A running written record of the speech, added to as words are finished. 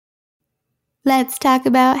Let's talk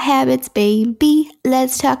about habits, baby.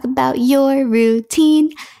 Let's talk about your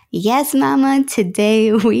routine. Yes, mama,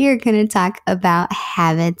 today we are going to talk about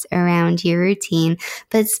habits around your routine,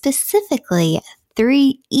 but specifically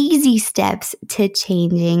 3 easy steps to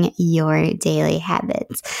changing your daily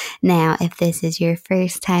habits. Now, if this is your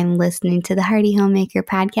first time listening to the Hearty Homemaker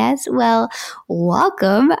podcast, well,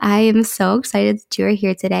 welcome. I am so excited that you are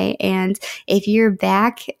here today. And if you're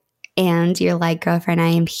back and you're like, girlfriend, I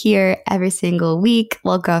am here every single week.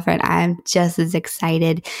 Well, girlfriend, I'm just as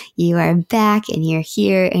excited. You are back and you're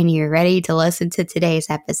here and you're ready to listen to today's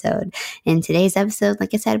episode. In today's episode,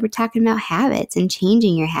 like I said, we're talking about habits and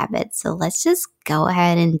changing your habits. So let's just go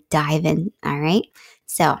ahead and dive in. All right.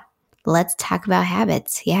 So let's talk about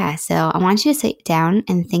habits. Yeah. So I want you to sit down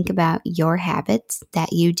and think about your habits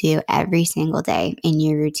that you do every single day in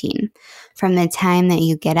your routine, from the time that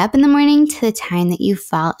you get up in the morning to the time that you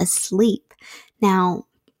fall asleep. Now,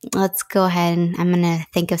 let's go ahead and I'm going to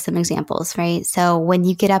think of some examples, right? So when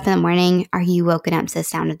you get up in the morning, are you woken up to the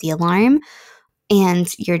sound of the alarm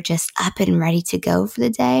and you're just up and ready to go for the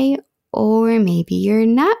day? Or maybe you're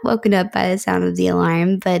not woken up by the sound of the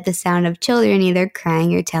alarm, but the sound of children either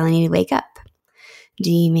crying or telling you to wake up.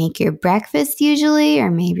 Do you make your breakfast usually,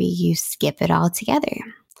 or maybe you skip it all together?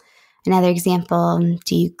 Another example,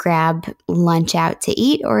 do you grab lunch out to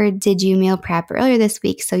eat, or did you meal prep earlier this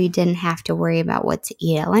week so you didn't have to worry about what to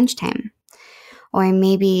eat at lunchtime? Or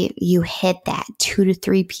maybe you hit that 2 to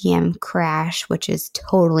 3 p.m. crash, which is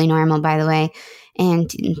totally normal, by the way,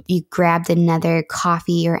 and you grabbed another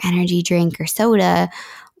coffee or energy drink or soda,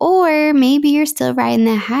 or maybe you're still riding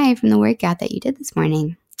that high from the workout that you did this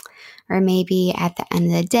morning. Or maybe at the end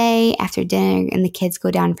of the day, after dinner and the kids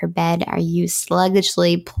go down for bed, are you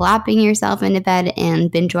sluggishly plopping yourself into bed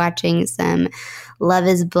and binge watching some Love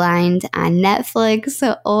is Blind on Netflix?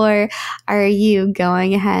 Or are you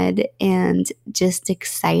going ahead and just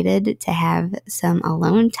excited to have some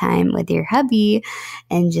alone time with your hubby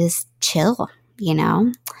and just chill, you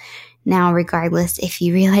know? Now, regardless if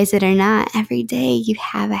you realize it or not, every day you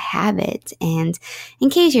have a habit. And in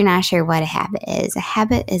case you're not sure what a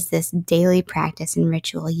habit is this daily practice and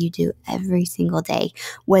ritual you do every single day,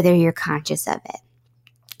 whether you're conscious of it.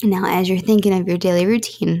 Now, as you're thinking of your daily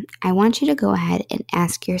routine, I want you to go ahead and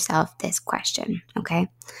ask yourself this question, okay?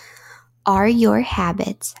 Are your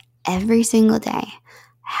habits every single day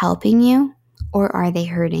helping you, or are they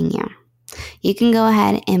hurting you? You can go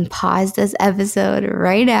ahead and pause this episode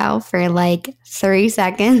right now for like 3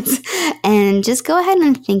 seconds and just go ahead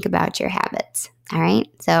and think about your habits. All right.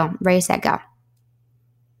 So ready, set, go.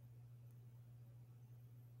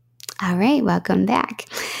 All right. Welcome back.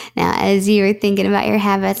 Now, as you were thinking about your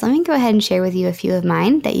habits, let me go ahead and share with you a few of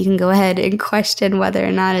mine that you can go ahead and question whether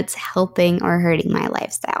or not it's helping or hurting my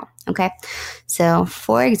lifestyle. Okay. So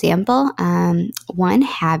for example, one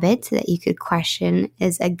habit that you could question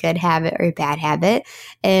is a good habit or a bad habit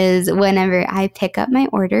is whenever I pick up my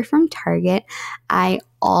order from Target, I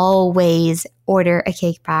always order a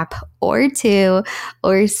cake pop or 2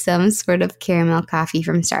 or some sort of caramel coffee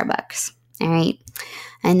from Starbucks. All right.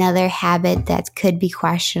 Another habit that could be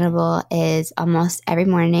questionable is almost every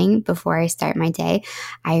morning before I start my day,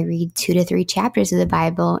 I read 2 to 3 chapters of the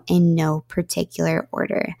Bible in no particular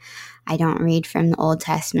order. I don't read from the Old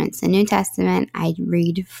Testament to the New Testament. I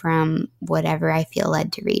read from whatever I feel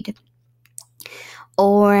led to read.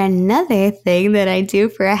 Or another thing that I do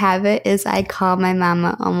for a habit is I call my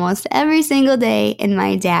mama almost every single day and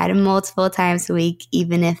my dad multiple times a week,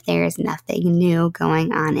 even if there is nothing new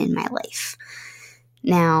going on in my life.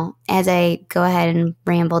 Now, as I go ahead and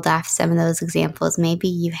rambled off some of those examples, maybe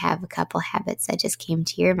you have a couple habits that just came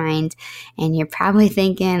to your mind and you're probably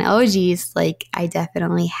thinking, oh geez, like I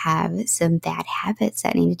definitely have some bad habits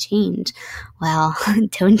that need to change. Well,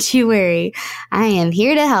 don't you worry. I am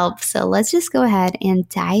here to help. So let's just go ahead and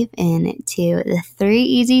dive into the 3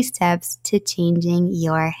 easy steps to changing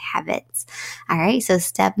your habits. All right. So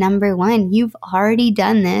step number 1, you've already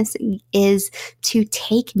done this, is to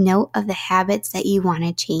take note of the habits that you want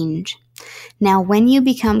to change. Now, when you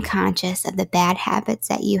become conscious of the bad habits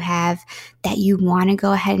that you have that you want to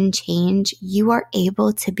go ahead and change, you are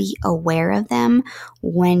able to be aware of them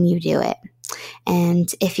when you do it. And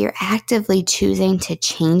if you're actively choosing to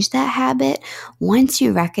change that habit, once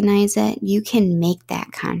you recognize it, you can make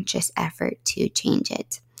that conscious effort to change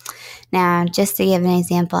it. Now, just to give an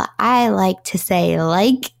example, I like to say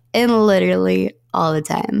like and literally all the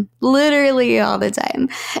time. Literally all the time.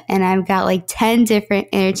 And I've got like 10 different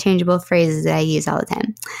interchangeable phrases that I use all the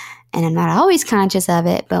time. And I'm not always conscious of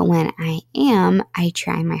it, but when I am, I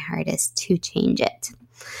try my hardest to change it.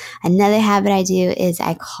 Another habit I do is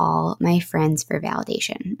I call my friends for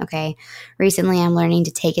validation. Okay. Recently, I'm learning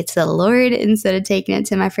to take it to the Lord instead of taking it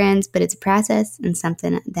to my friends, but it's a process and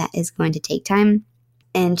something that is going to take time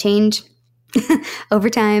and change over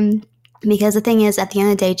time. Because the thing is, at the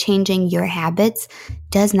end of the day, changing your habits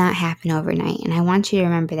does not happen overnight. And I want you to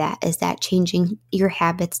remember that, is that changing your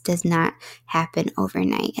habits does not happen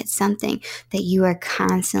overnight. It's something that you are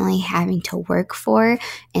constantly having to work for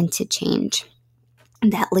and to change.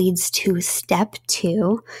 That leads to step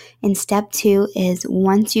 2. And step 2 is,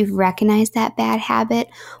 once you've recognized that bad habit,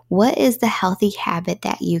 what is the healthy habit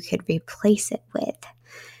that you could replace it with?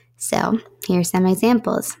 So here's some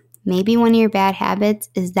examples. Maybe one of your bad habits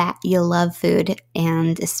is that you love food,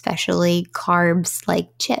 and especially carbs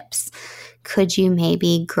like chips. Could you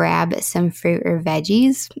maybe grab some fruit or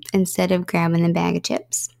veggies instead of grabbing the bag of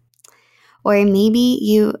chips? Or maybe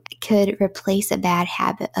you could replace a bad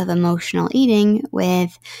habit of emotional eating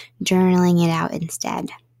with journaling it out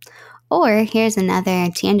instead. Or here's another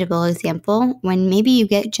tangible example, when maybe you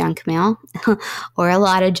get junk mail or a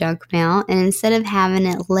lot of junk mail, and instead of having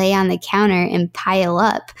it lay on the counter and pile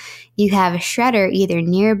up, you have a shredder either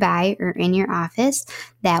nearby or in your office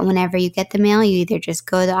that whenever you get the mail, you either just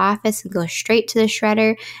go to the office and go straight to the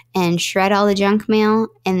shredder and shred all the junk mail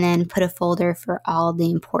and then put a folder for all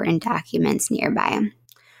the important documents nearby.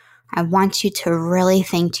 I want you to really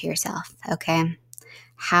think to yourself, okay?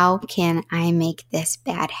 How can I make this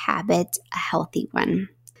bad habit a healthy one?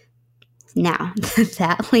 Now,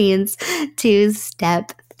 that leads to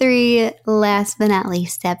step 3. Last but not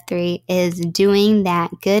least, step 3 is doing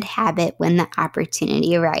that good habit when the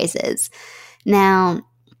opportunity arises. Now,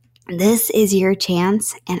 this is your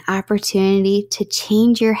chance and opportunity to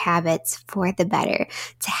change your habits for the better,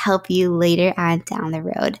 to help you later on down the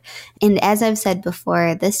road. And as I've said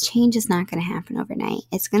before, this change is not going to happen overnight.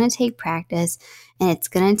 It's going to take practice, and it's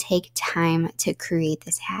going to take time to create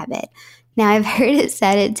this habit. Now, I've heard it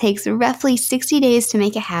said it takes roughly 60 days to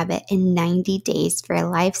make a habit and 90 days for a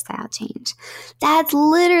lifestyle change. That's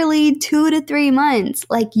literally 2 to 3 months.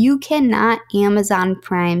 Like, you cannot Amazon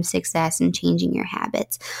Prime success in changing your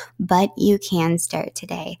habits, but you can start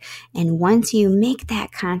today. And once you make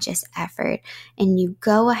that conscious effort and you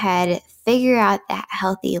go ahead, figure out that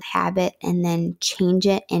healthy habit and then change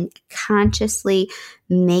it and consciously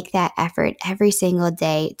make that effort every single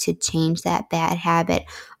day to change that bad habit,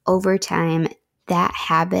 over time, that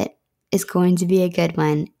habit is going to be a good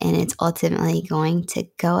one, and it's ultimately going to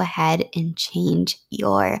go ahead and change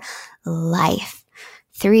your life.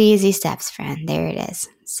 3 easy steps, friend. There it is.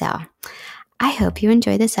 So I hope you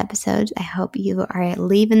enjoyed this episode. I hope you are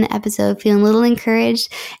leaving the episode feeling a little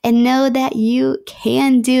encouraged, and know that you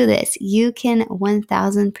can do this. You can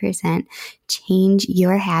 1000% change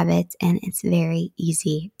your habits, and it's very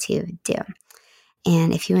easy to do.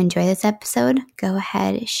 And if you enjoy this episode, go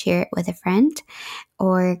ahead, share it with a friend,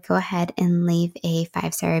 or go ahead and leave a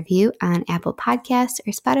 5-star review on Apple Podcasts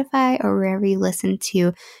or Spotify or wherever you listen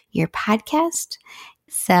to your podcast.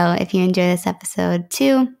 So if you enjoy this episode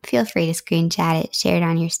too, feel free to screenshot it, share it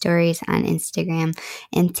on your stories on Instagram,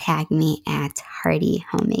 and tag me at Hearty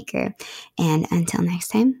Homemaker. And until next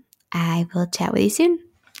time, I will chat with you soon.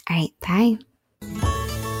 All right, bye.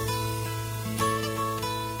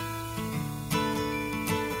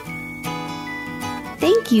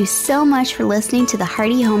 Thank you so much for listening to the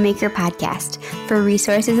Hearty Homemaker podcast. For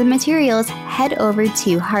resources and materials, head over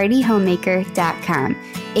to heartyhomemaker.com.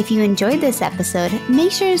 If you enjoyed this episode,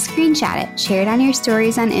 make sure to screenshot it, share it on your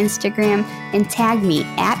stories on Instagram, and tag me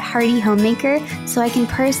at Hearty Homemaker so I can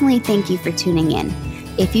personally thank you for tuning in.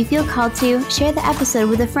 If you feel called to, share the episode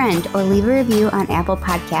with a friend or leave a review on Apple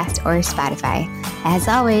Podcasts or Spotify. As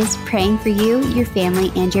always, praying for you, your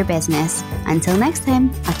family, and your business. Until next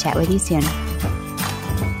time, I'll chat with you soon.